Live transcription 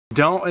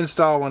Don't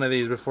install one of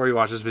these before you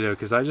watch this video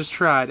because I just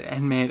tried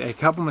and made a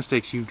couple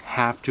mistakes you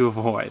have to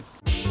avoid.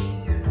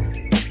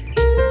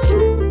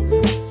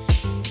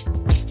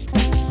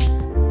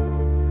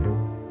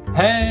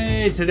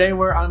 Hey, today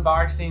we're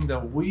unboxing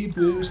the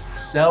WeBoost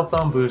cell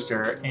phone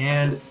booster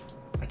and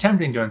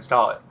attempting to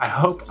install it. I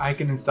hope I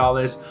can install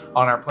this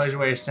on our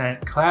Pleasureway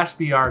Ascent Class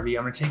B RV. I'm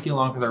gonna take you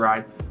along for the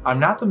ride. I'm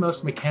not the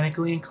most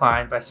mechanically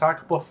inclined, but I saw a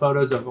couple of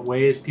photos of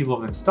ways people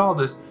have installed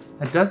this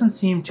that doesn't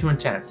seem too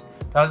intense.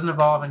 Doesn't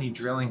involve any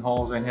drilling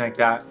holes or anything like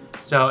that.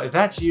 So if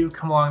that's you,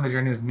 come along the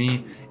journey with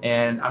me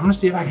and I'm gonna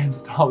see if I can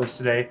install this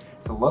today.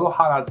 It's a little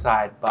hot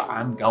outside, but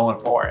I'm going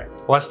for it.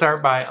 Let's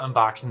start by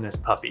unboxing this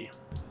puppy.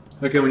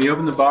 Okay, when you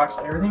open the box,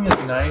 everything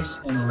is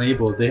nice and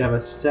labeled. They have a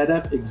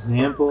setup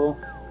example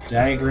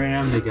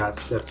diagram. They got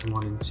steps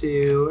 1 and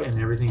 2 and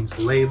everything's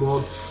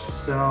labeled.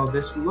 So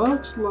this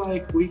looks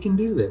like we can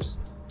do this.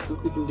 I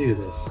think we can do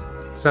this.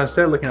 So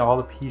instead of looking at all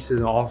the pieces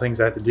and all the things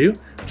I have to do,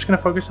 I'm just gonna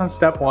focus on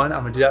step 1.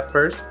 I'm gonna do that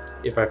first.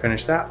 If I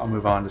finish that, I'll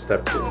move on to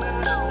step 2.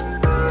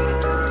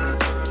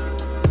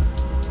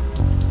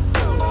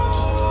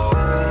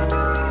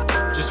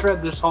 Just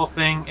read this whole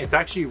thing. It's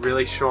actually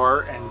really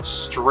short and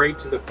straight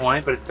to the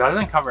point, but it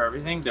doesn't cover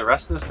everything. The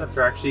rest of the steps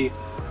are actually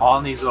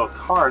on these little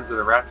cards that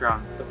are wrapped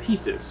around the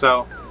pieces.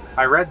 So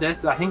I read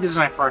this. I think this is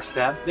my first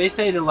step. They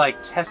say to like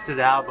test it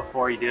out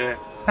before you do it.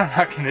 I'm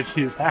not gonna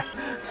do that.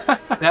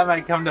 That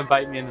might come to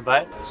bite me in the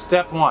butt.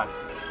 Step 1,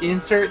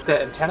 insert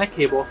the antenna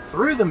cable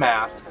through the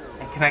mast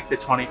and connect the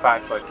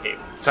 25-foot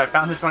cable. So I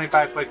found the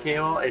 25-foot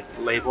cable. It's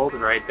labeled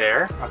right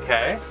there.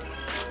 Okay.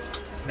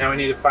 Now we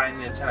need to find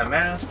the antenna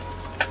mast.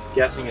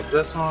 Guessing it's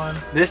this one.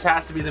 This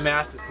has to be the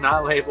mast. It's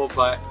not labeled,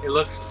 but it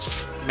looks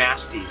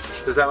masty.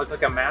 Does that look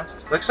like a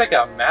mast? Looks like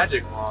a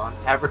magic wand.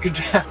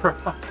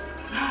 Abracadabra.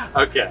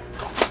 Okay.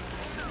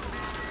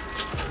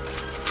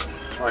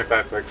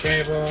 25-foot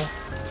cable.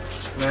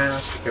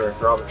 Mast. Okay, we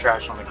throw all the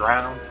trash on the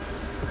ground.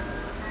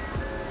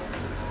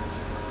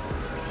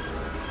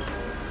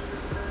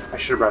 I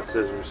should have brought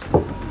scissors.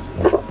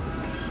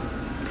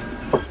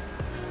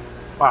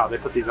 Wow, they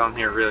put these on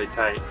here really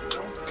tight.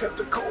 Don't cut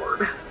the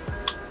cord.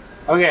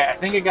 Okay, I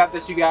think I got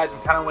this, you guys.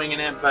 I'm kind of winging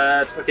it,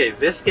 but okay,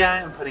 this guy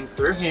I'm putting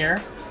through here.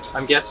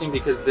 I'm guessing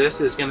because this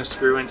is gonna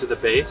screw into the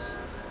base.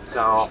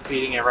 So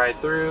feeding it right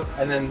through.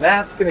 And then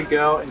that's gonna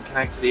go and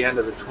connect to the end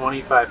of the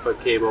 25-foot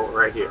cable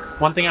right here.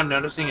 One thing I'm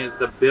noticing is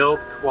the build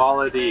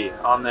quality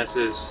on this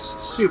is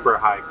super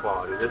high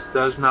quality. This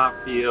does not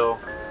feel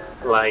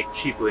like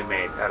cheaply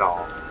made at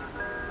all.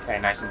 Okay,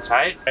 nice and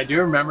tight. I do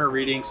remember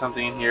reading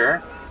something in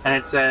here and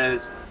it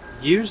says,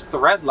 use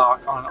thread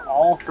lock on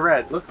all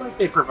threads. Look like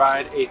they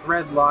provide a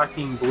thread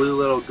locking blue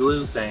little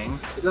glue thing.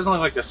 It doesn't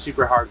look like a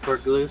super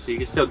hardcore glue, so you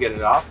can still get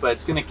it off, but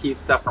it's gonna keep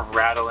stuff from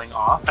rattling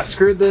off. I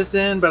screwed this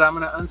in, but I'm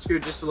gonna unscrew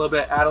just a little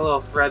bit, add a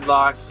little thread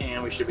lock,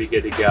 and we should be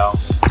good to go.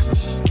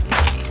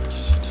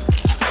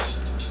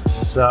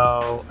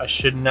 So I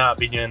should not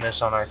be doing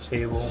this on our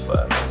table,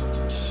 but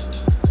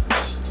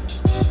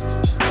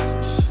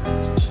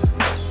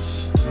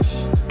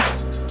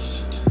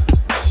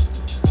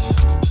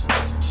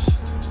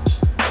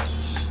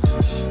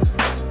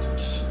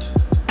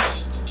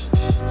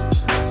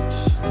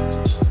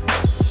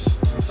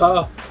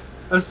oh,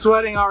 I'm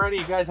sweating already,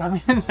 you guys. I'm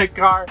in the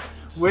car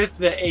with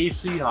the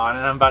AC on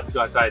and I'm about to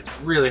go outside. It's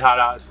really hot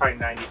out. It's probably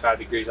 95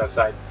 degrees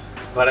outside,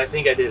 but I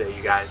think I did it,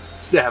 you guys.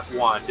 Step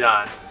 1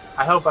 done.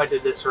 I hope I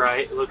did this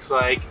right. It looks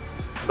like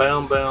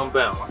boom, boom,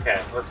 boom.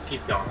 Okay, let's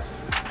keep going.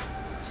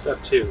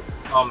 Step 2.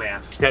 Oh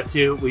man. Step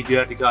 2, we do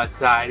have to go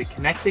outside and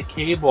connect the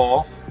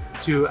cable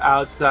to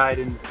outside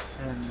and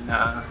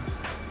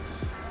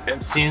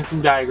seeing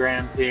some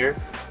diagrams here.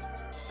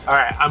 All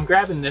right, I'm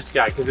grabbing this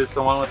guy because it's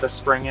the one with the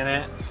spring in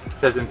it. It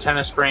says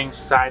antenna spring,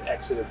 side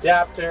exit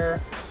adapter.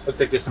 Looks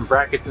like there's some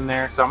brackets in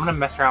there. So I'm gonna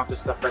mess around with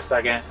this stuff for a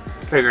second,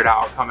 figure it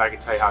out. I'll come back and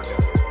tell you how it goes.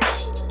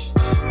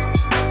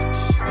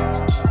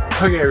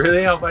 Okay, I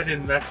really hope I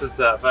didn't mess this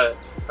up, but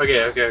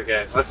okay.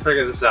 Let's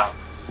figure this out.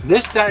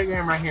 This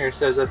diagram right here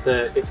says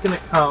that it's gonna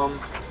come,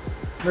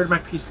 where'd my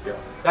piece go?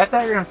 That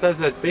diagram says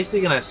that it's basically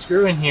gonna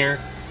screw in here.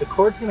 The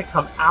cord's gonna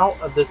come out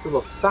of this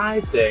little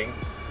side thing.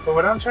 But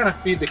when I'm trying to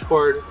feed the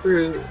cord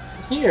through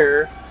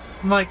here,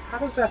 I'm like, how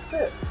does that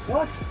fit?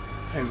 What?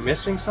 Am I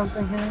missing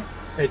something here?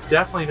 It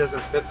definitely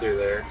doesn't fit through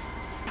there.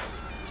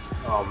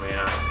 Oh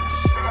man.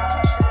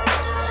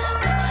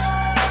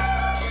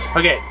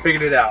 Okay,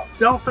 figured it out.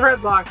 Don't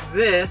thread lock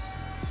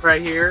this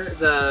right here,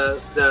 the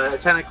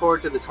antenna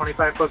cord to the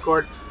 25-foot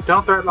cord.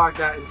 Don't thread lock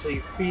that until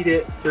you feed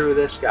it through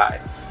this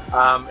guy.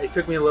 It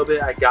took me a little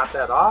bit, I got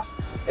that off,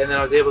 and then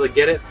I was able to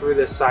get it through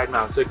this side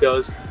mount. So it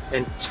goes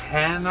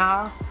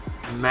antenna,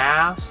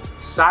 mast,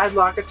 side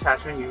lock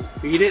attachment, you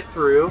feed it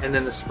through, and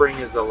then the spring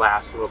is the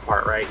last little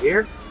part right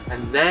here,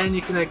 and then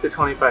you connect the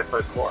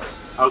 25-foot cord.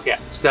 Okay,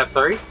 step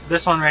 3.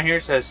 This one right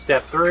here says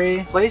step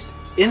 3, place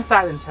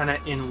inside antenna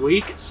in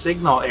weak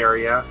signal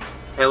area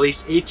at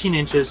least 18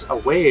 inches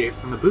away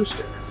from the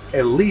booster.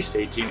 at least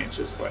 18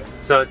 inches away.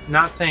 So it's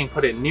not saying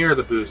put it near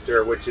the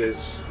booster, which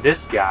is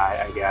this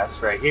guy, I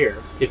guess, right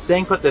here. It's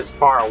saying put this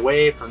far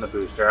away from the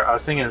booster. I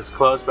was thinking it's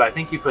close, but I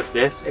think you put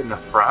this in the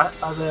front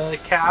of the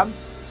cab,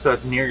 so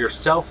it's near your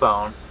cell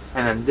phone,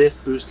 and then this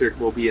booster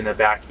will be in the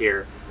back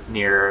here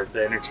near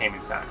the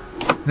entertainment center.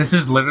 This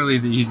is literally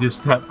the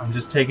easiest step. I'm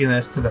just taking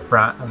this to the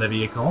front of the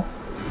vehicle.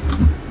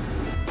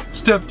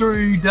 Step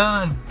 3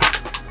 done.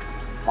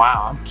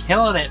 Wow, I'm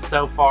killing it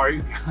so far,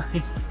 you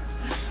guys.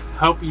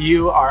 Hope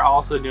you are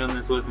also doing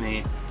this with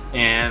me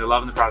and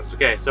loving the process.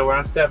 Okay, so we're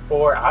on step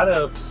 4 out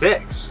of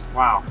 6.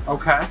 Wow,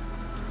 okay.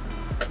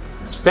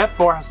 Step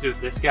 4 has to do with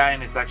this guy,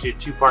 and it's actually a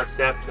 2-part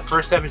step. The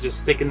first step is just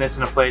sticking this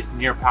in a place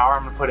near power.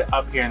 I'm gonna put it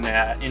up here in the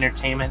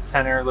entertainment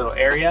center little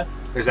area.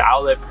 There's an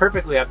outlet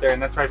perfectly up there,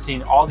 and that's where I've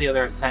seen all the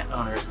other Ascent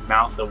owners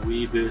mount the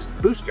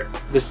WeBoost booster.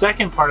 The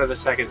second part of the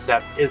second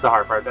step is the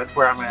hard part. That's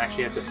where I'm gonna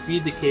actually have to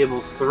feed the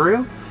cables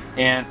through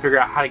and figure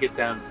out how to get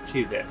them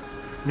to this.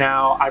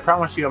 Now, I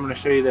promise you I'm gonna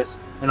show you this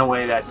in a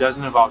way that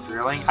doesn't involve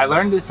drilling. I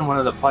learned this in one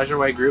of the Pleasure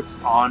Way groups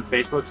on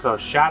Facebook, so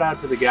shout out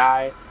to the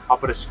guy. I'll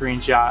put a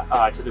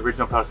screenshot to the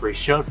original post where he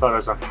showed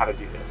photos on how to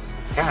do this.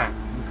 Okay.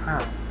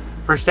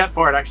 For step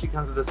 4, it actually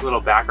comes with this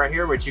little back right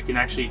here, which you can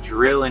actually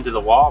drill into the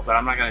wall, but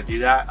I'm not gonna do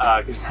that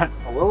because that's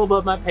a little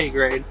above my pay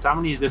grade. So I'm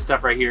gonna use this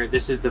stuff right here.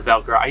 This is the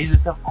Velcro. I use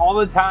this stuff all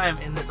the time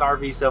in this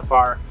RV so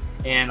far,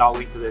 and I'll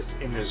link to this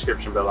in the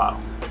description below.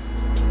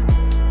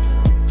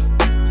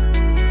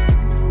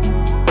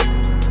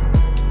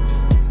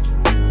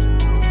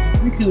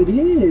 Look who it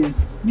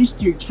is,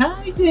 Mr.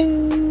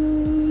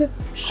 Kaizen!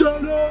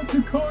 Shout out to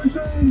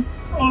Kaizen,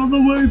 all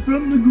the way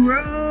from the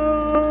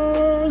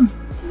ground!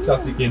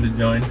 Chelsea came to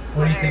join.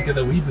 What do you think of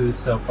the WeBoost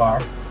so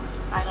far?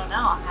 I don't know,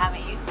 I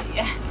haven't used it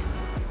yet.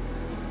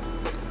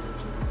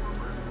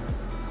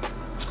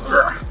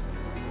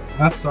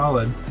 That's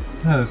solid.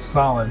 That is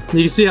solid.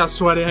 You can see how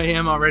sweaty I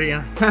am already,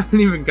 and I haven't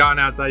even gone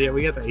outside yet.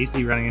 We got the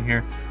AC running in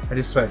here. I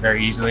just sweat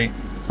very easily,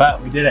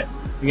 but we did it.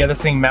 We got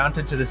this thing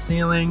mounted to the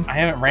ceiling. I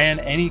haven't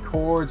ran any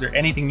cords or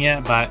anything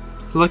yet, but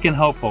it's looking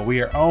hopeful. We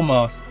are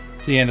almost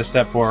to the end of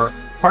step 4.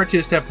 Part 2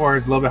 of step 4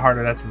 is a little bit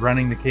harder. That's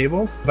running the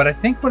cables. But I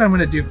think what I'm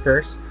gonna do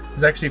first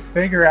is actually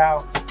figure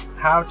out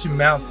how to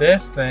mount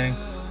this thing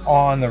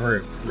on the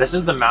roof. This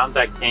is the mount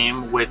that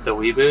came with the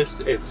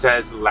WeBoost. It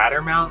says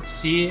ladder mount,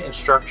 see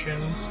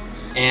instructions,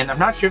 and I'm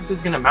not sure if this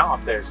is gonna mount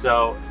up there.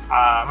 So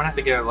I'm gonna have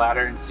to get a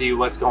ladder and see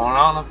what's going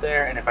on up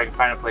there and if I can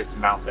find a place to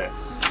mount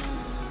this.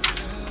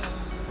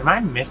 Am I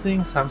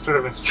missing some sort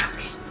of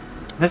instructions?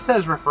 This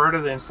says refer to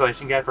the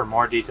installation guide for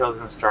more details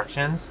and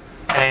instructions.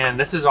 And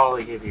this is all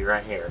they give you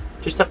right here.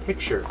 Just a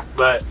picture,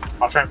 but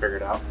I'll try and figure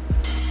it out.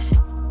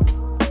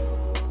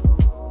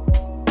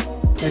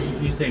 Guys,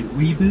 if you say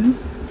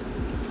WeBoost,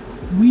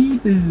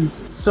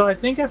 WeBoost. So I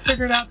think I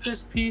figured out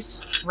this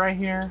piece right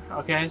here.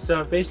 Okay,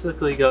 so it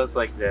basically goes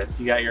like this.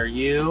 You got your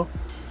U,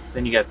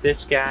 then you got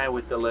this guy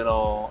with the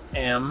little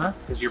M,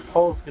 because your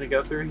pole's gonna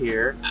go through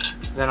here.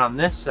 Then on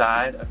this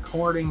side,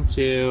 according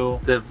to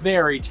the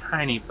very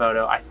tiny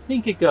photo, I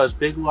think it goes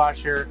big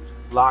washer,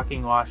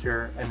 locking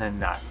washer, and then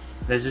nut.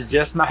 This is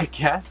just my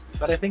guess,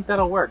 but I think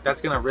that'll work.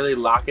 That's gonna really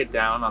lock it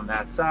down on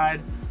that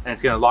side, and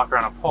it's gonna lock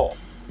around a pole.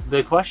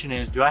 The question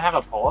is, do I have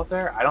a pole up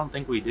there? I don't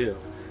think we do.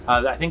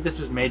 I think this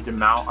is made to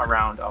mount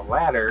around a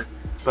ladder,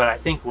 but I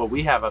think what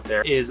we have up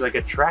there is like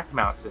a track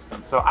mount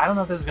system. So I don't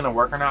know if this is gonna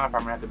work or not, if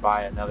I'm gonna have to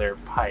buy another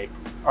pipe,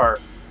 or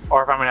if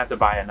I'm gonna have to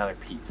buy another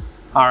piece.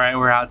 All right,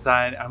 we're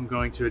outside. I'm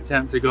going to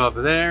attempt to go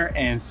over there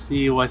and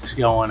see what's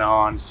going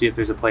on, see if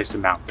there's a place to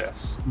mount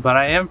this. But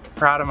I am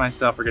proud of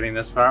myself for getting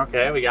this far.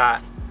 Okay, we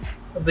got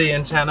the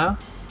antenna,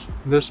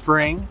 the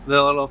spring,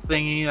 the little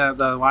thingy that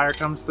the wire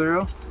comes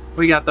through.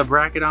 We got the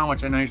bracket on,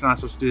 which I know you're not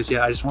supposed to do this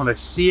yet. I just want to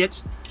see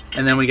it.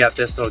 And then we got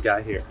this little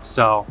guy here.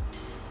 So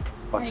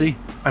let's see.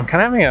 I'm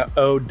kind of having an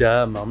oh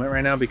duh moment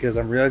right now because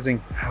I'm realizing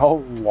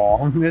how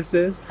long this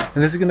is.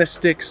 And this is gonna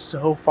stick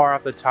so far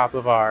off the top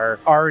of our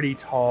already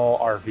tall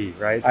RV,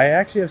 right? I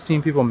actually have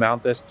seen people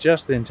mount this,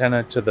 just the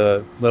antenna to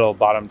the little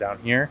bottom down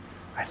here.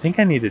 I think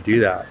I need to do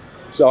that.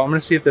 So I'm gonna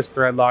see if this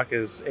thread lock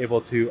is able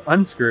to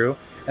unscrew,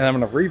 and I'm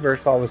gonna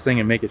reverse all this thing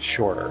and make it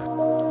shorter.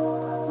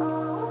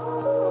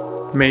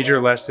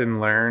 Major lesson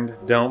learned,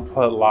 don't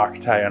put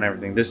Loctite on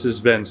everything. This has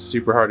been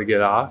super hard to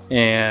get off,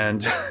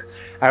 and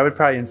I would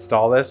probably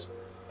install this.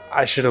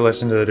 I should have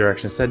listened to the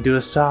directions. It said do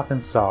a soft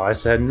install. I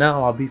said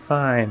no, I'll be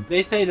fine.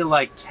 They say to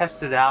like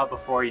test it out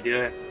before you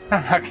do it.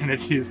 I'm not gonna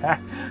do that.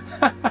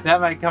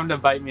 That might come to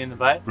bite me in the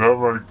butt.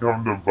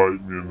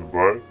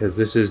 Because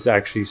this is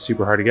actually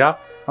super hard to get off.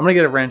 I'm gonna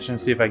get a wrench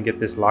and see if I can get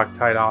this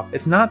Loctite off.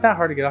 It's not that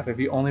hard to get off if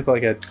you only put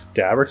like a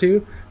dab or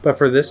two, but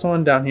for this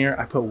one down here,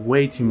 I put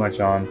way too much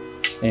on,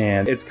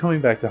 and it's coming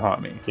back to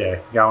haunt me.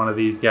 Okay, got one of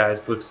these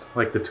guys. Looks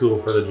like the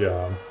tool for the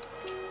job.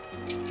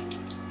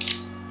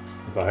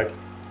 Back.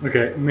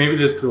 Okay, maybe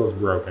this tool is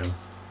broken.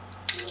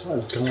 What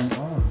is going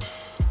on?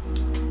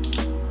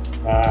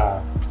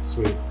 Ah,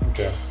 sweet,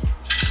 okay.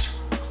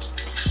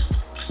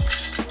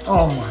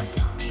 Oh my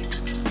gosh.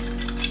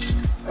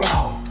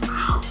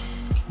 Oh,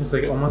 it's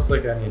like almost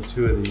like I need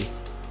 2 of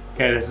these.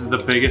 Okay, this is the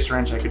biggest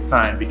wrench I could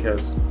find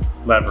because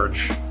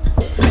leverage.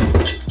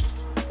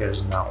 Okay, this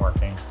is not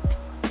working.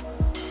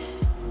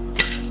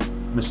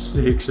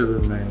 Mistakes have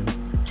been made.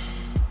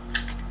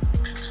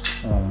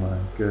 Oh my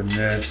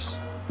goodness.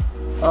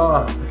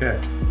 Oh, okay.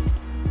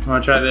 I'm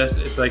gonna try this.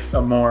 It's like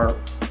a more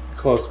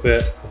close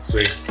fit. Let's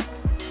see.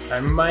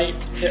 I might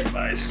hit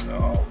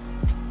myself.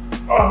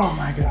 Oh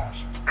my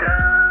gosh.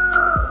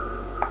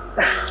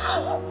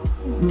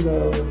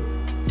 No.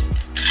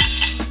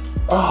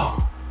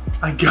 Oh,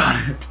 I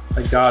got it.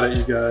 I got it,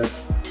 you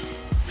guys.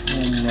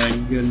 Oh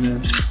my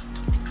goodness.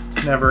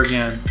 Never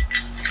again.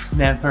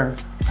 Never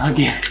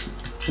again.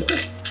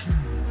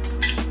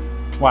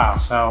 Wow,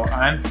 so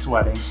I'm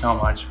sweating so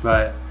much,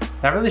 but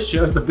that really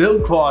shows the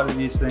build quality of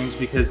these things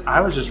because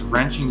I was just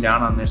wrenching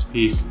down on this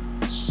piece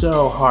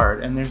so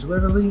hard and there's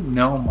literally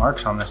no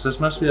marks on this. This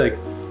must be like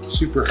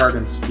super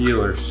hardened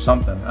steel or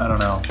something, I don't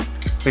know.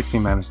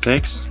 Fixing my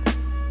mistakes.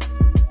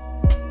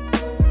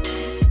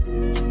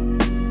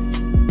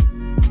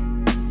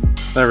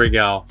 There we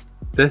go.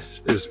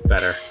 This is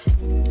better.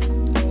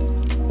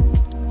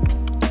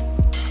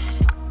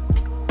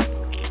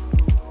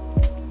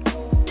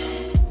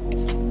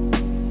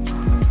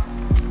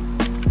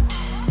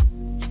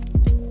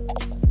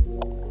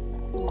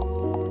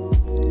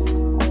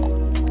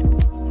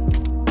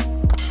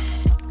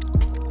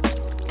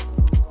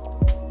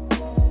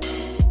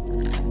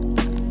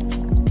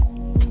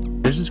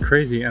 This is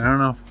crazy, and I don't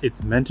know if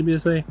it's meant to be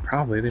this way.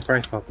 Probably, they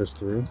probably thought this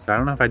through. I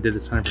don't know if I did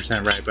this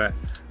 100% right, but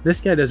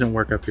this guy doesn't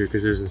work up here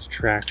because there's this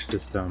track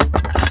system.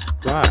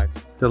 But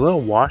the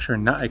little washer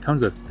nut it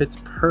comes with fits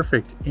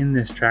perfect in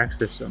this track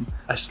system.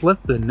 I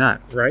slipped the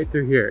nut right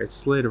through here. It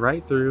slid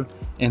right through,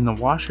 and the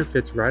washer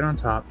fits right on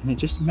top, and it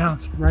just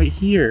mounts right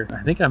here.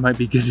 I think I might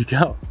be good to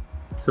go.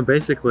 So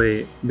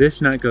basically, this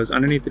nut goes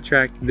underneath the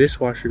track, this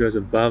washer goes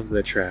above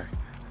the track.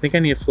 I think I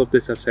need to flip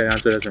this upside down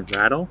so it doesn't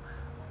rattle.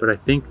 But I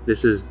think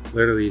this is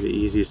literally the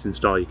easiest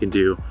install you can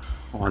do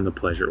on the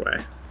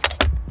Pleasureway.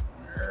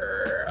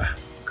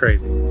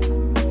 Crazy.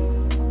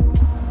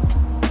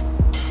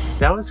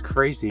 That was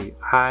crazy.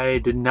 I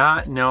did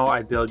not know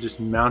I'd be able to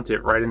just mount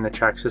it right in the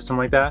track system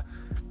like that.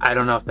 I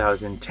don't know if that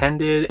was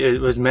intended.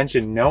 It was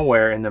mentioned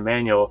nowhere in the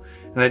manual,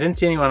 and I didn't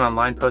see anyone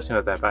online posting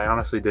about that, but I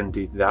honestly didn't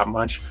do that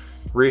much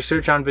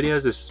research on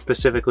videos is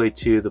specifically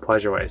to the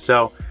Pleasureway.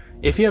 So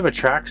if you have a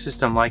track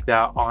system like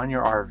that on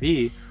your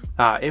RV,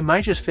 it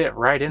might just fit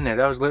right in there.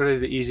 That was literally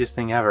the easiest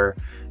thing ever.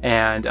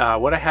 And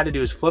what I had to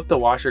do is flip the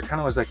washer,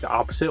 kind of was like the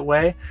opposite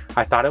way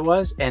I thought it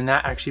was, and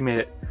that actually made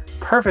it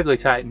perfectly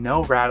tight,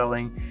 no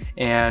rattling,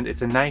 and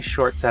it's a nice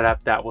short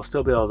setup that will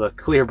still be able to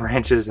clear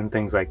branches and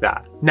things like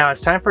that. Now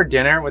it's time for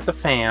dinner with the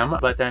fam,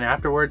 but then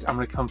afterwards I'm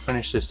gonna come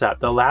finish this up.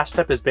 The last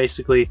step is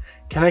basically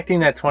connecting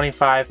that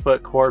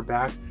 25-foot cord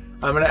back.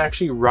 I'm gonna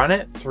actually run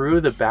it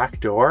through the back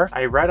door.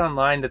 I read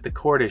online that the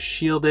cord is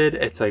shielded.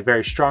 It's like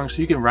very strong,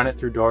 so you can run it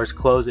through doors,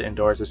 close it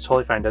indoors. It's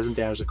totally fine, doesn't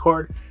damage the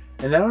cord.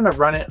 And then I'm gonna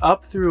run it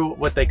up through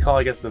what they call,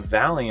 I guess, the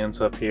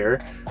valiants up here.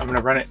 I'm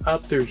gonna run it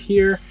up through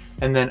here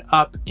and then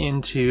up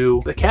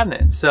into the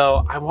cabinet.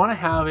 So I wanna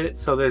have it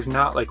so there's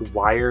not like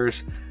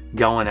wires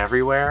going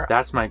everywhere.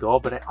 That's my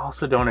goal, but I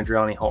also don't wanna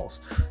drill any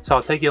holes. So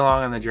I'll take you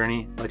along on the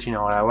journey, let you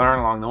know what I learn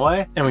along the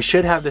way, and we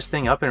should have this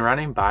thing up and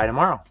running by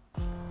tomorrow.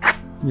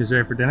 You guys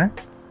ready for dinner?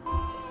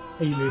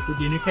 Are you ready for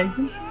dinner,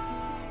 Tyson?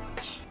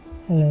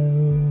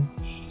 Hello.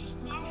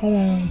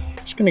 Hello.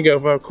 Just gonna go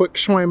for a quick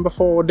swim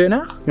before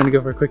dinner. You wanna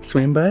go for a quick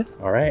swim, bud?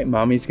 All right,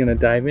 mommy's gonna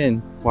dive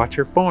in. Watch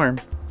her form.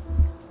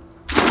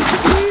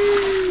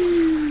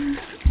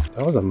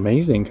 That was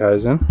amazing,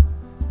 cousin.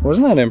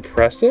 Wasn't that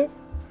impressive?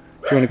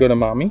 Do you wanna go to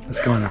mommy? Let's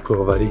go in the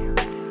pool, buddy.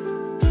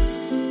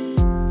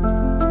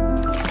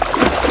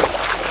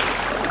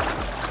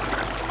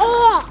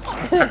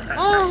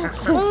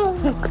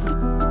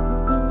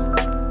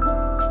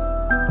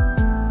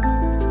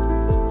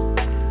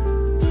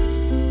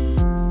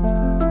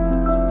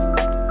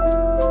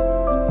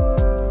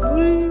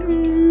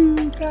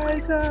 Woo,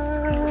 guys!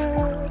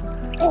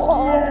 Yay!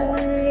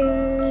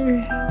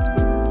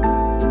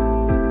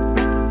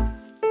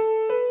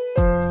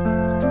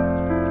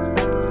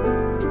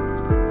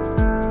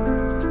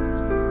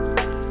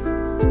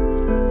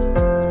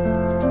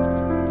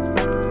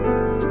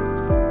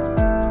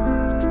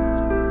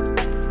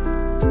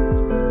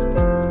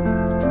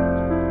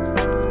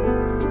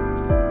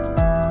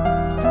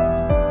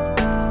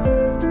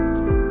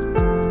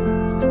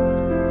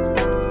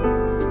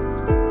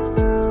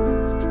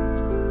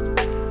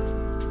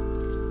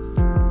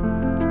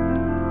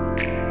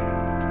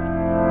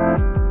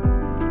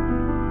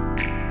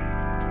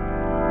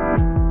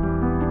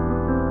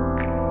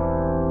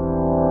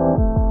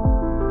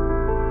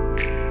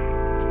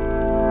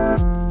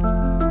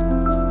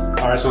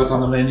 Alright, so what's on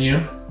the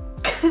menu?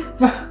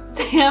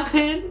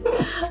 Salmon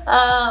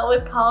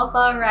with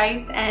cauliflower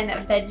rice and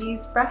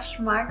veggies fresh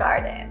from our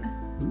garden.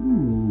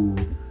 Ooh.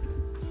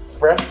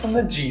 Fresh from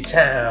the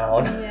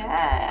G-Town.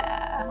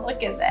 Yeah,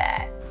 look at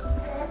that.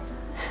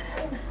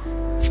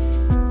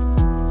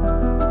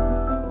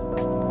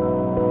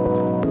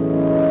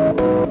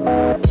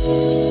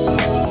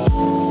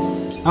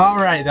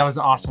 right, that was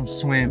an awesome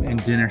swim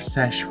and dinner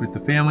sesh with the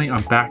family.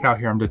 I'm back out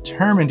here. I'm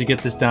determined to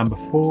get this done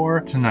before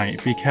tonight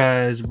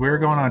because we're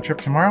going on a trip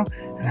tomorrow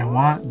and I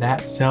want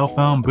that cell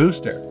phone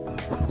booster.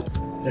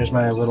 There's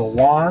my little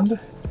wand.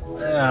 Oh,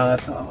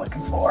 that's what I'm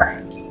looking for.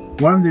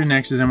 What I'm doing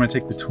next is I'm gonna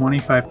take the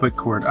 25-foot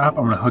cord up.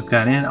 I'm gonna hook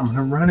that in. I'm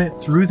gonna run it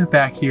through the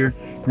back here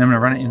and I'm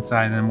gonna run it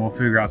inside and then we'll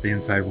figure out the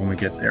inside when we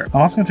get there.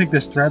 I'm also gonna take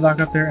this thread lock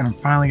up there and I'm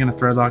finally gonna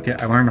thread lock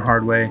it. I learned the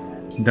hard way.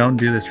 Don't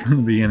do this from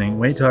the beginning.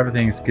 Wait till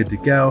everything is good to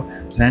go,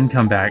 then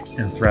come back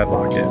and thread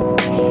lock it.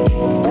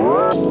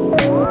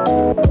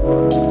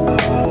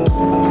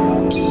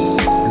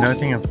 Another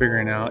thing I'm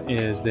figuring out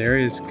is there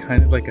is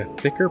kind of like a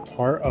thicker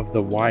part of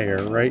the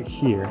wire right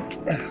here.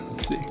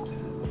 Let's see.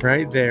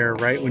 Right there,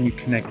 right when you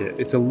connect it.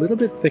 It's a little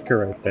bit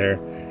thicker right there.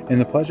 And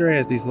the Pleasure Ray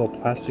has these little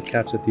plastic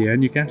caps at the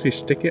end. You can actually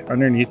stick it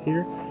underneath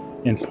here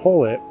and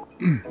pull it.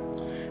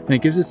 And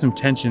it gives it some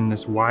tension.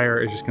 This wire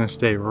is just gonna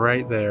stay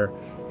right there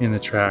in the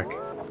track,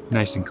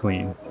 nice and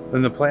clean.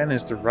 Then the plan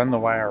is to run the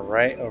wire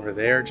right over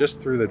there,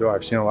 just through the door.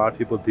 I've seen a lot of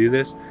people do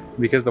this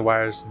because the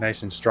wire is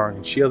nice and strong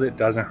and shielded. It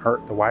doesn't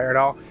hurt the wire at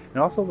all. It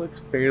also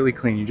looks fairly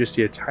clean. You just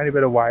see a tiny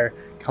bit of wire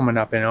coming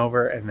up and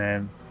over, and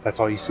then that's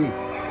all you see.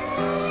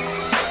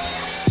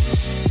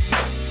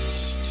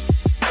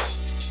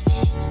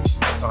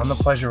 On the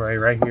Pleasure Ray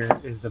right here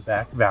is the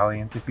back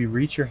Valiance. If you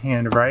reach your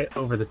hand right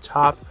over the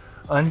top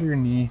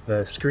underneath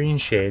the screen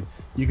shade,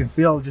 you can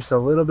feel just a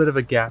little bit of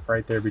a gap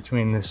right there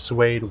between the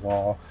suede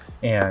wall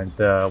and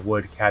the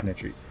wood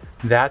cabinetry.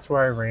 That's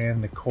where I ran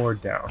the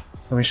cord down.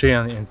 Let me show you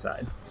on the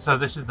inside. So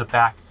this is the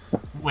back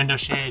window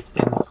shades,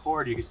 and the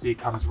cord you can see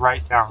comes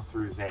right down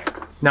through there.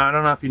 Now I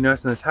don't know if you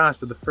noticed in the time lapse,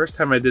 but the first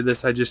time I did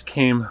this, I just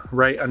came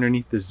right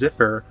underneath the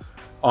zipper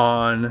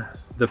on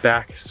the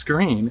back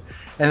screen.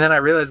 And then I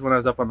realized when I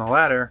was up on the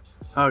ladder,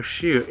 oh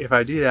shoot, if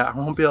I do that, I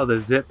won't be able to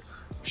zip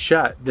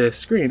shut this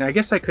screen. I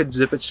guess I could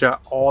zip it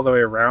shut all the way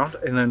around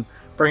and then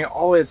bring it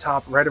all the way to the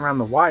top right around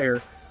the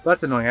wire. But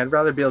that's annoying. I'd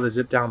rather be able to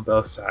zip down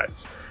both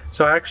sides.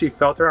 So I actually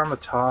felt around the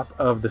top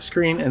of the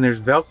screen, and there's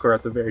Velcro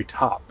at the very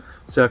top.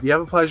 So if you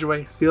have a Pleasure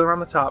Ray, feel around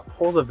the top,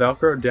 pull the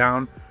Velcro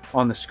down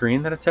on the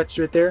screen that attached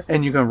right there,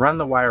 and you can run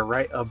the wire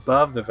right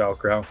above the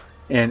Velcro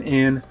and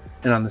in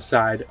and on the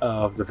side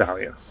of the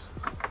Valiance.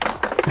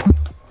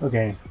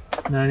 Okay,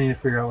 now I need to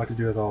figure out what to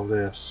do with all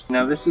this.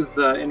 Now this is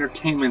the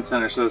entertainment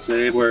center, so to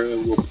say, where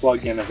it will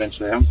plug in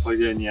eventually. I haven't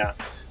plugged it in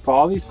yet. But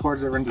all these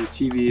cords that run to the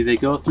TV, they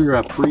go through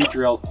a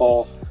pre-drilled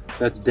hole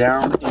that's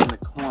down in the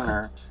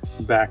corner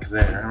back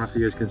there. I don't know if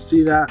you guys can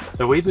see that.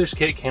 The WeBoost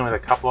kit came with a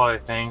couple other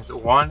things.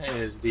 One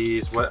is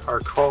these, what are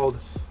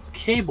called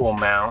cable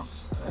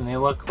mounts, and they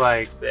look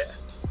like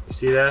this. You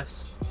see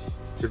this?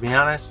 To be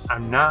honest,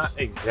 I'm not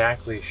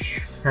exactly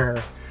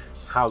sure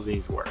how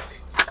these work.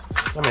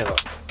 Let me look.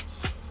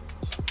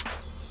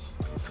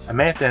 I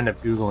may have to end up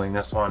Googling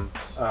this one,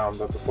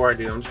 but before I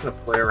do, I'm just gonna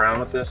play around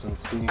with this and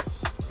see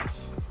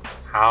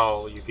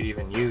how you could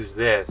even use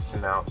this to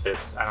mount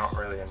this. I don't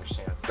really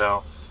understand.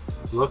 So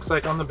looks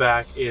like on the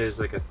back is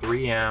like a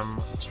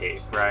 3M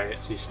tape, right?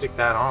 So you stick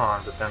that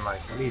on, but then like,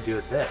 what do you do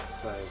with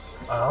this? Like,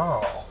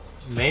 oh,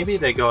 maybe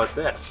they go with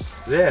this.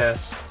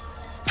 This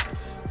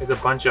is a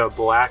bunch of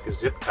black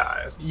zip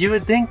ties. You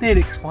would think they'd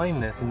explain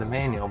this in the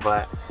manual,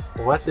 but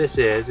what this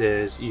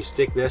is you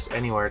stick this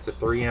anywhere. It's a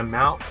 3M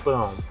mount,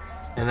 boom.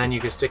 And then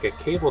you can stick a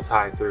cable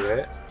tie through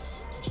it,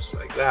 just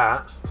like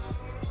that.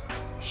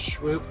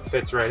 Swoop,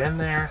 fits right in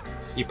there.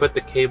 You put the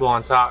cable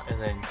on top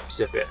and then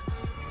zip it.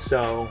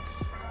 So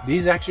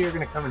these actually are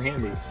gonna come in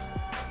handy.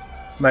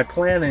 My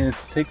plan is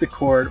to take the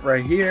cord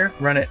right here,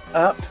 run it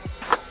up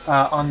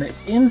on the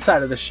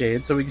inside of the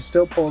shade so we can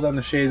still pull down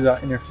the shades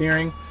without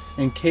interfering,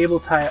 and cable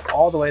tie it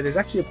all the way. There's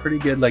actually a pretty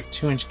good like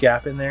 2-inch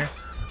gap in there,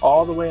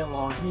 all the way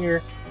along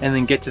here, and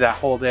then get to that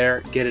hole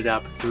there, get it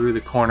up through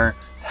the corner.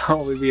 That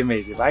would be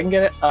amazing. If I can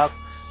get it up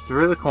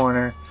through the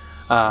corner,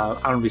 I'm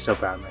gonna be so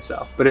proud of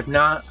myself. But if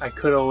not, I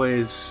could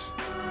always,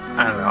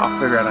 I don't know, I'll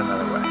figure out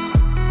another way.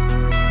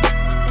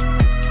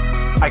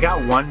 I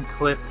got one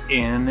clip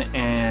in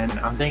and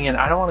I'm thinking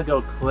I don't want to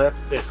go clip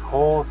this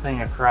whole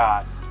thing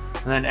across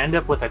and then end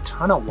up with a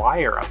ton of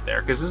wire up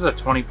there, because this is a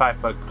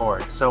 25-foot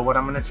cord. So what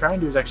I'm gonna try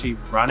and do is actually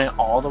run it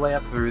all the way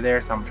up through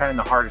there. So I'm trying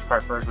the hardest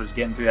part first, was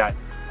getting through that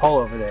hole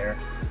over there.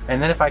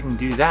 And then if I can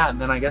do that,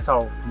 then I guess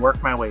I'll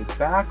work my way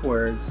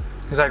backwards,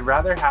 because I'd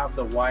rather have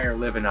the wire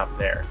living up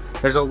there.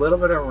 There's a little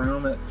bit of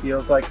room, it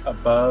feels like,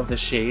 above the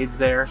shades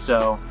there,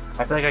 so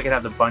I feel like I could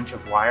have the bunch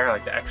of wire,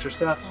 like the extra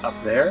stuff, up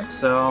there.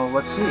 So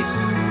let's see.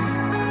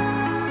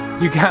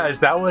 You guys,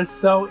 that was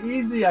so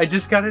easy. I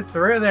just got it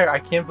through there. I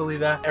can't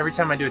believe that. Every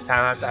time I do a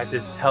time lapse, I have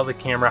to tell the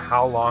camera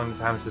how long the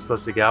time is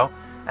supposed to go.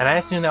 And I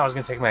assumed that was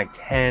gonna take me like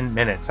 10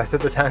 minutes. I set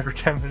the timer for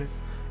 10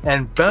 minutes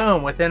and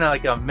boom, within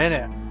like a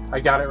minute, I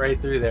got it right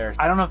through there.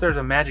 I don't know if there's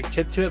a magic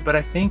tip to it, but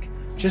I think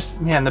just,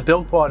 man, the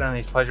build quality on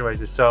these Pleasure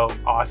Rays is so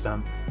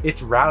awesome.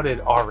 It's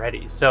routed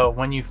already. So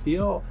when you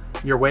feel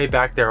your way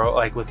back there,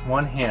 like with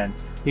one hand,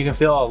 you can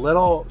feel a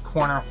little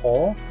corner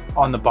hole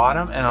on the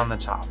bottom and on the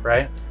top,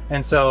 right?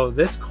 And so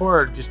this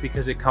cord, just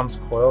because it comes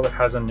coiled, it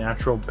has a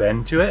natural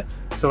bend to it.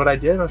 So what I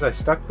did was I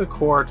stuck the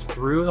cord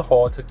through the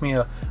hole. It took me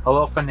a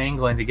little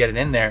finagling to get it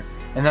in there.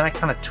 And then I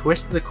kind of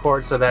twisted the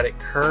cord so that it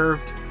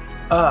curved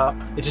up.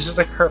 It just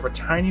does curve a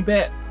tiny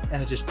bit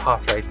and it just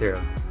popped right through.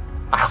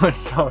 I was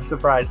so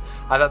surprised.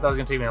 I thought that was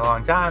gonna take me a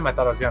long time. I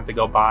thought I was gonna have to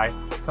go buy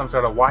some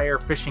sort of wire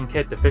fishing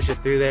kit to fish it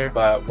through there.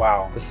 But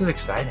wow, this is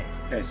exciting.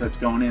 Okay, so it's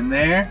going in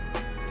there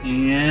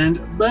and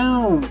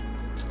boom,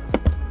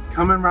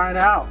 coming right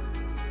out.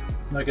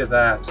 Look at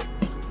that.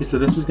 Okay, so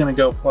this is gonna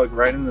go plug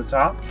right in the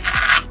top.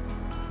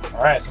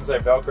 All right, since I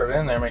Velcroed it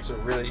in there, it makes it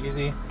really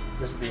easy.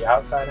 This is the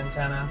outside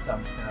antenna, so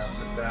I'm just gonna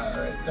put that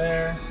right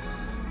there.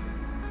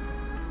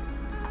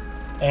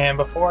 And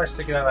before I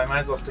stick it out, I might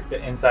as well stick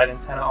the inside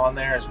antenna on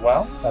there as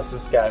well. That's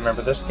this guy,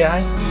 remember this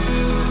guy?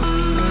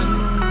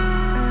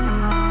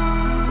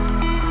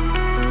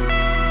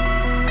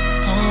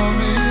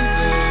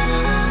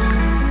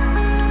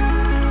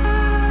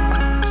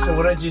 So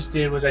what I just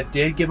did was I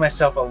did give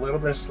myself a little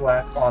bit of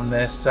slack on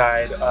this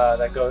side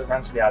that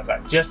runs to the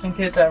outside. Just in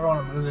case I ever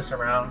want to move this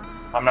around,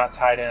 I'm not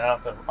tied in, I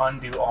don't have to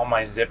undo all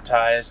my zip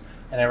ties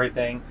and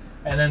everything.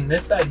 And then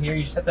this side here,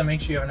 you just have to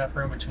make sure you have enough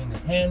room between the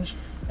hinge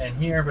and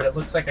here, but it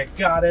looks like I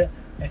got it.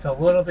 It's a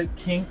little bit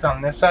kinked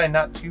on this side,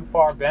 not too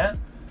far bent,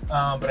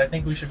 but I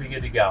think we should be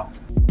good to go.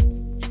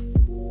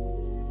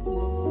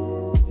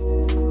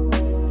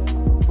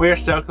 We are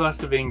so close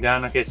to being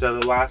done. Okay, so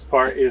the last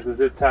part is the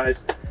zip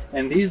ties.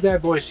 And these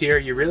bad boys here,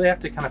 you really have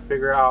to kind of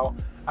figure out,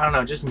 I don't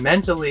know, just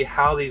mentally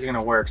how these are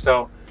gonna work.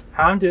 So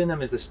how I'm doing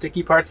them is the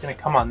sticky part's gonna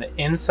come on the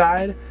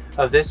inside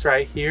of this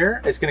right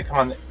here. It's gonna come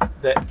on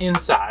the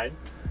inside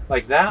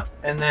like that.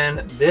 And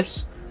then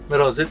this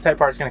little zip tie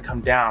part is gonna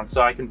come down.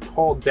 So I can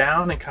pull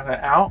down and kind of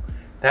out.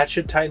 That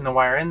should tighten the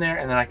wire in there,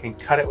 and then I can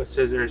cut it with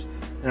scissors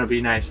and it'll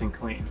be nice and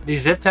clean.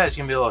 These zip ties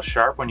can be a little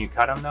sharp when you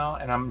cut them though,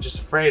 and I'm just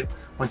afraid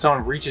when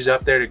someone reaches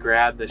up there to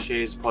grab the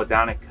shades, pull it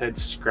down, it could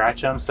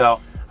scratch them.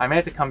 So I may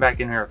have to come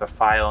back in here with a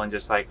file and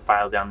just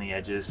file down the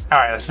edges. All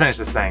right, let's finish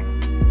this thing.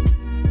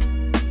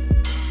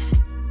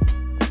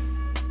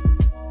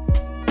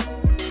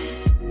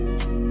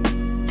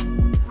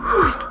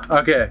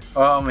 Okay,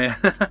 oh man.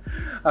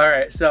 All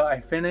right, so I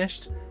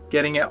finished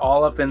getting it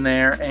all up in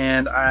there,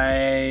 and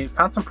I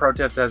found some pro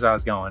tips as I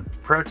was going.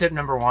 Pro tip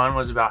number one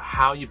was about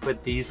how you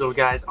put these little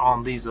guys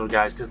on these little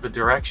guys, because the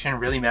direction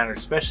really matters,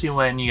 especially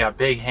when you got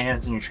big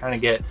hands and you're trying to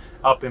get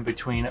up in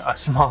between a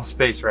small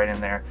space right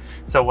in there.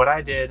 So what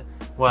I did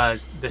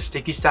was the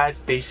sticky side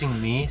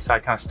facing me, so I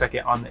kind of stuck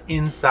it on the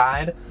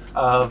inside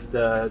of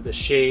the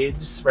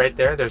shades right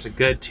there. There's a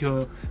good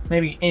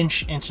maybe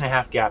inch and a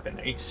half gap in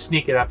there. You can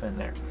sneak it up in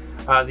there.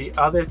 The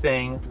other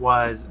thing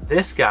was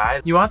this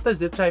guy. You want the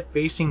zip tie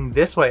facing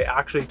this way,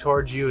 actually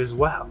towards you as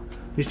well.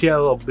 You see how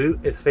the little boot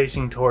is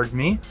facing towards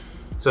me?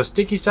 So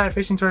sticky side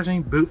facing towards me,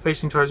 boot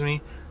facing towards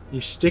me. You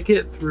stick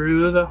it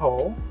through the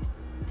hole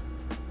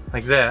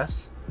like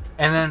this.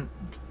 And then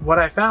what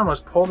I found was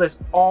pull this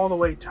all the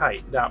way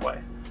tight that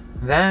way.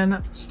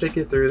 Then stick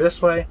it through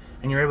this way,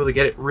 and you're able to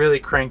get it really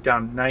cranked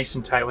down nice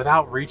and tight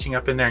without reaching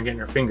up in there and getting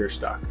your fingers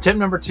stuck. Tip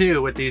number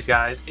two with these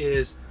guys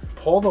is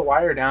pull the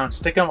wire down,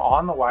 stick them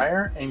on the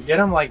wire, and get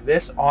them like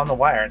this on the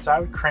wire. And so I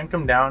would crank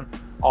them down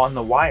on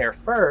the wire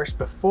first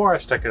before I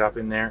stuck it up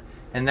in there,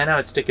 and then I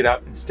would stick it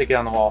up and stick it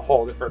on the wall,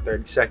 hold it for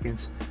 30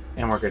 seconds,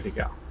 and we're good to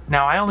go.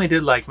 Now I only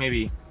did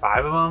maybe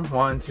 5 of them,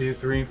 1, 2,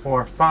 3,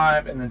 4,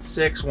 5, and then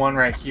 6, one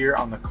right here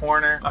on the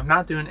corner. I'm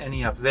not doing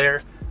any up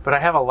there, but I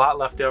have a lot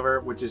left over,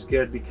 which is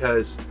good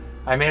because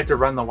I may have to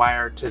run the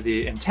wire to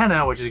the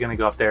antenna, which is gonna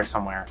go up there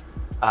somewhere.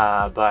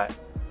 But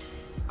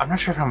I'm not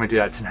sure if I'm gonna do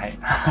that tonight.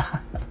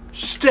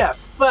 Step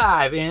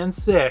 5 and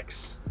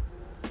 6,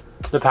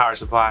 the power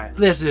supply.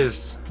 This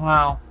is,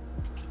 well,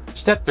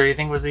 step 3 I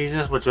think was the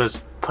easiest, which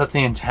was put the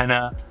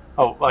antenna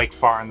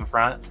far in the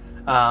front.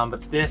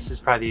 But this is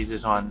probably the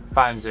easiest one.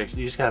 5 and 6,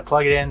 you just gotta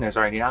plug it in. There's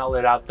already an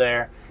outlet out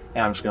there,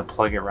 and I'm just gonna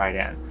plug it right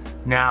in.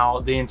 Now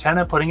the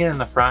antenna, putting it in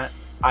the front,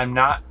 I'm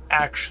not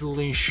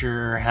actually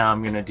sure how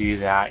I'm gonna do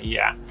that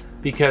yet,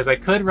 because I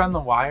could run the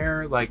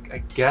wire I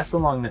guess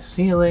along the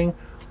ceiling,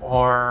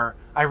 or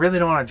I really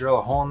don't want to drill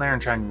a hole in there and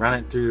try and run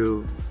it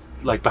through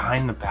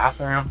behind the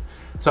bathroom.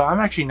 So I'm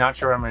actually not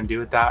sure what I'm going to do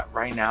with that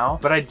right now,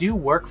 but I do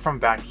work from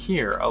back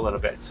here a little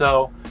bit.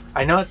 So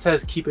I know it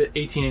says keep it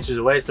 18 inches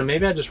away, so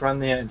maybe I just run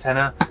the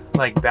antenna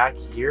back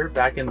here,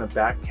 back in the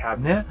back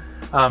cabinet,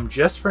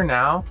 just for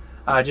now,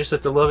 just so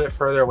it's a little bit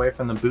further away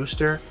from the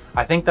booster.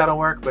 I think that'll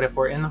work, but if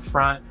we're in the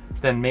front,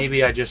 then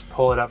maybe I just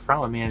pull it up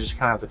front with me and just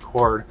kind of have the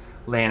cord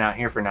laying out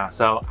here for now.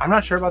 So I'm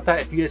not sure about that.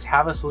 If you guys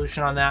have a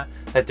solution on that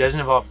doesn't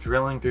involve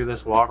drilling through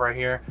this wall right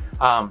here,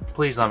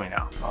 please let me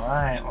know. All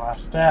right,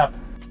 last step.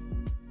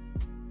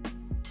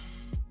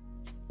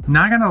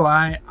 Not gonna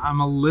lie, I'm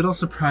a little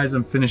surprised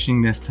I'm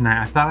finishing this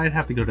tonight. I thought I'd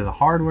have to go to the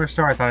hardware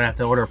store. I thought I'd have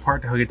to order a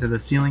part to hook it to the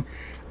ceiling.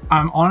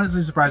 I'm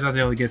honestly surprised I was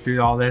able to get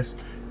through all this.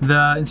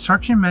 The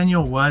instruction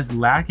manual was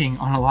lacking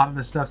on a lot of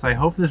the stuff, so I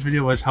hope this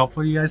video was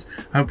helpful to you guys.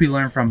 I hope you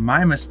learned from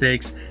my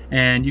mistakes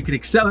and you can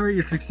accelerate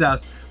your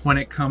success when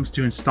it comes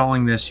to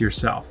installing this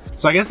yourself.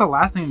 So I guess the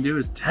last thing to do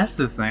is test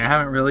this thing. I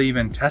haven't really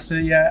even tested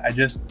it yet. I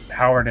just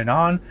powered it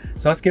on.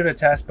 So let's give it a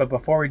test, but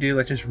before we do,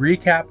 let's just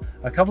recap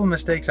a couple of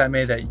mistakes I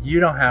made that you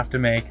don't have to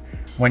make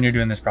when you're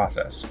doing this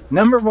process.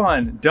 Number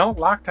one, don't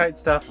Loctite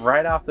stuff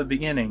right off the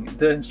beginning.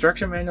 The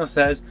instruction manual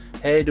says,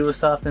 hey, do a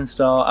soft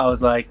install. I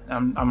was like,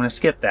 I'm gonna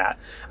skip that.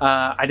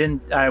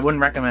 I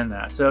wouldn't recommend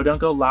that. So don't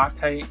go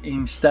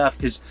Loctiting stuff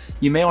because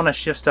you may wanna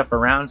shift stuff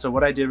around. So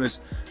what I did was,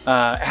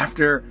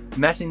 after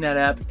messing that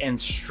up and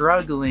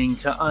struggling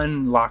to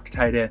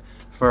un-Loctite it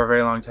for a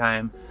very long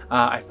time,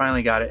 I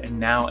finally got it and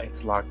now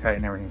it's Loctite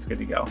and everything's good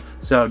to go.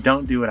 So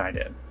don't do what I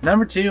did.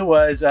 Number two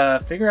was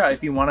figure out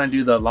if you want to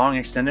do the long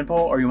extended pull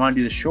or you want to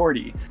do the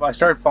shorty. Well, I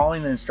started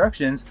following the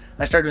instructions,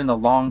 I started doing the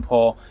long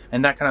pull,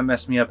 and that kind of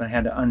messed me up and I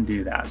had to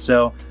undo that.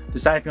 So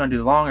decide if you want to do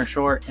the long or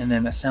short and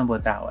then assemble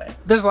it that way.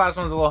 This last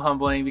one's a little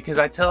humbling because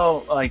I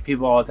tell like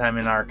people all the time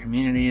in our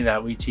community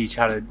that we teach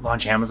how to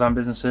launch Amazon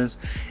businesses.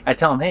 I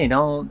tell them, hey,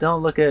 don't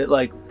look at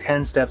like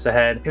 10 steps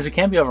ahead because it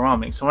can be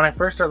overwhelming. So when I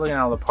first started looking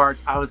at all the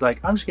parts, I was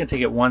like, I'm just gonna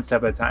take it one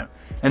step at a time.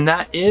 And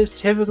that is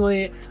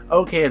typically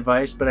okay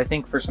advice, but I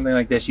think for something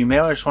like this, you may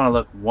just want to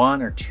look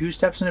 1 or 2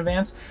 steps in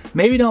advance.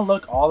 Maybe don't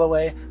look all the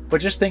way,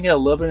 but just thinking a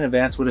little bit in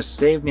advance would have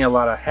saved me a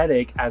lot of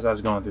headache as I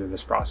was going through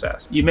this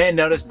process. You may have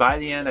noticed by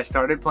the end, I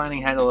started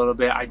planning ahead a little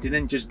bit. I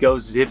didn't just go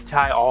zip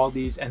tie all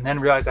these and then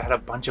realize I had a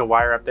bunch of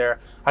wire up there.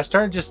 I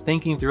started just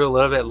thinking through a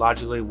little bit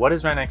logically, what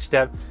is my next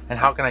step and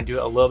how can I do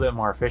it a little bit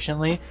more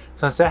efficiently?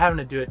 So instead of having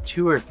to do it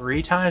 2 or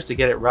 3 times to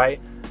get it right,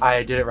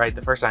 I did it right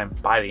the first time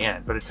by the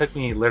end, but it took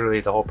me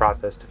literally the whole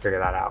process to figure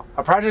that out.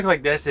 A project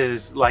like this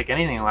is like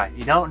anything in life.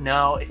 You don't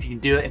know if you can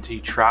do it until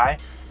you try.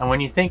 And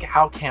when you think,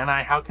 how can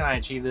I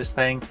achieve this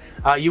thing?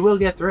 You will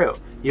get through.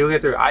 You will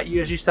get through.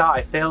 As you saw,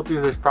 I failed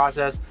through this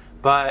process,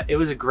 but it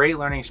was a great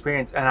learning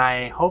experience. And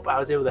I hope I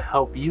was able to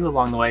help you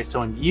along the way. So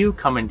when you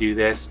come and do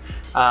this,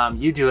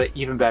 you do it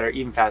even better,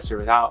 even faster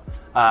without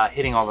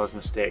hitting all those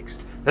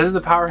mistakes. This is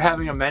the power of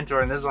having a mentor,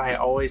 and this is why I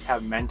always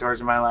have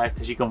mentors in my life,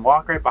 because you can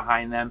walk right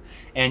behind them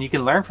and you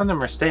can learn from their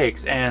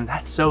mistakes, and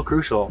that's so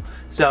crucial.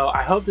 So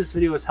I hope this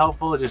video was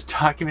helpful, just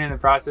documenting the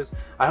process.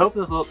 I hope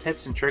those little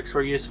tips and tricks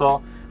were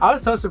useful. I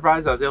was so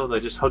surprised I was able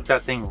to just hook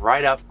that thing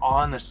right up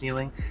on the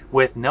ceiling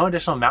with no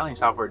additional mounting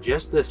software,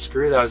 just the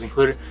screw that was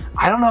included.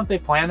 I don't know if they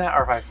planned that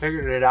or if I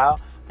figured it out,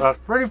 but I was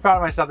pretty proud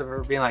of myself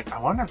for being like, I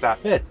wonder if that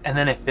fits. And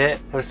then it fit.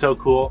 It was so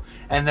cool.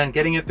 And then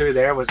getting it through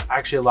there was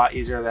actually a lot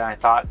easier than I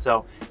thought.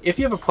 So if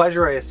you have a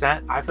pleasure ray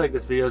ascent, I feel like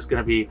this video is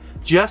going to be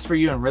just for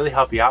you and really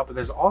help you out. But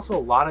there's also a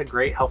lot of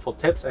great helpful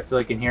tips I feel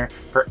like in here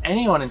for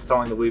anyone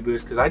installing the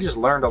WeBoost, because I just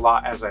learned a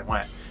lot as I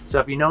went. So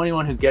if you know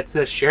anyone who gets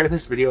this, share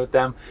this video with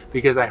them,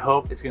 because I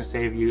hope it's going to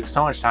save you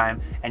so much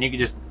time and you can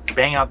just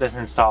bang out this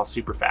install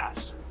super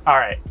fast. All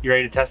right, you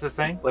ready to test this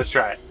thing? Let's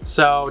try it.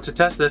 So to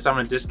test this, I'm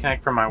gonna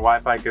disconnect from my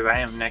Wi-Fi because I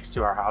am next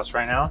to our house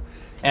right now.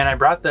 And I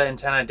brought the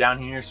antenna down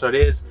here, so it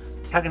is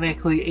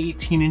technically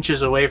 18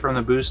 inches away from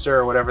the booster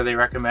or whatever they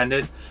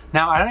recommended.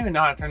 Now, I don't even know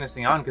how to turn this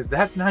thing on because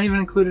that's not even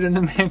included in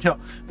the manual,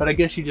 but I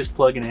guess you just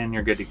plug it in and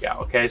you're good to go,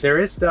 okay? So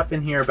there is stuff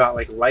in here about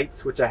like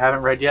lights, which I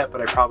haven't read yet,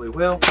 but I probably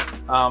will.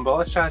 But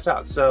let's try this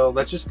out. So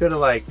let's just go to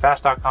like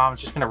fast.com.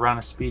 It's just gonna run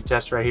a speed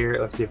test right here.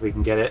 Let's see if we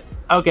can get it.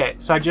 Okay,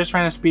 so I just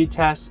ran a speed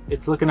test.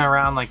 It's looking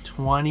around like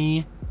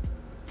 20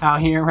 out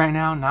here right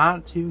now.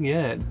 Not too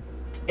good.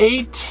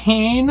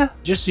 18,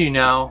 just so you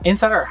know,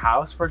 inside our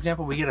house, for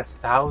example, we get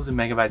 1,000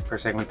 megabytes per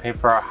second. We pay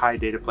for our high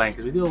data plan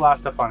because we do a lot of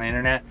stuff on the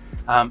internet.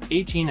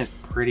 18 is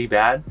pretty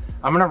bad.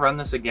 I'm gonna run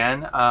this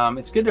again.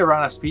 It's good to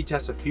run a speed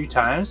test a few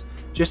times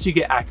just so you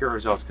get accurate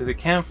results because it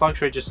can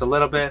fluctuate just a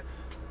little bit.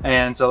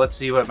 And so let's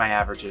see what my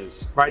average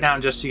is. Right now,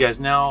 just so you guys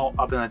know,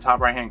 up in the top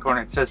right hand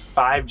corner, it says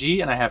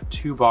 5G and I have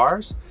 2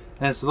 bars.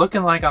 And it's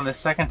looking like on the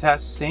second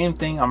test, same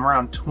thing, I'm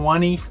around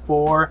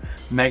 24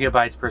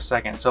 megabytes per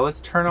second. So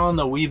let's turn on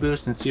the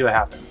WeBoost and see what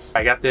happens.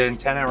 I got the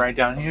antenna right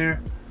down here.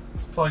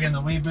 Let's plug in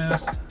the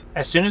WeBoost.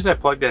 As soon as I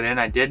plugged it in,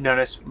 I did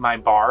notice my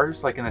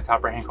bars, like in the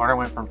top right hand corner,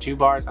 went from 2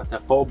 bars up to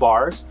full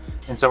bars.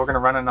 And so we're gonna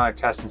run another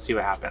test and see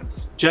what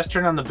happens. Just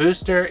turned on the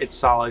booster, it's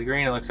solid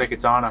green, it looks like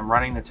it's on. I'm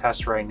running the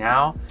test right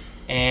now,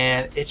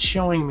 and it's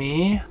showing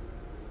me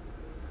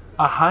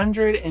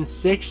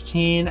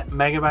 116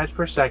 megabytes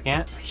per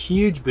second, a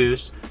huge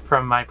boost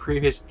from my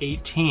previous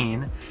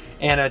 18,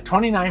 and a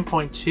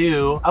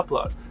 29.2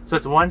 upload. So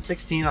it's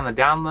 116 on the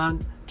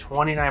download,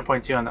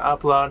 29.2 on the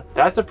upload.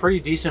 That's a pretty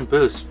decent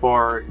boost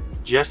for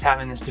just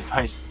having this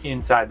device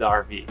inside the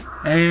RV.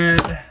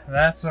 And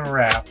that's a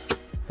wrap.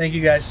 Thank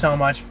you guys so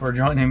much for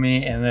joining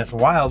me in this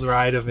wild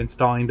ride of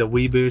installing the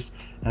WeBoost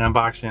and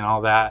unboxing and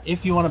all that.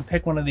 If you want to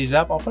pick one of these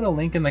up, I'll put a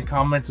link in the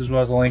comments as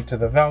well as a link to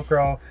the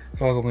Velcro, as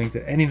well as a link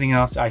to anything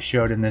else I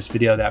showed in this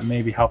video that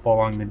may be helpful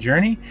along the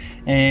journey.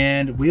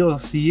 And we will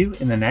see you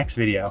in the next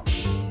video.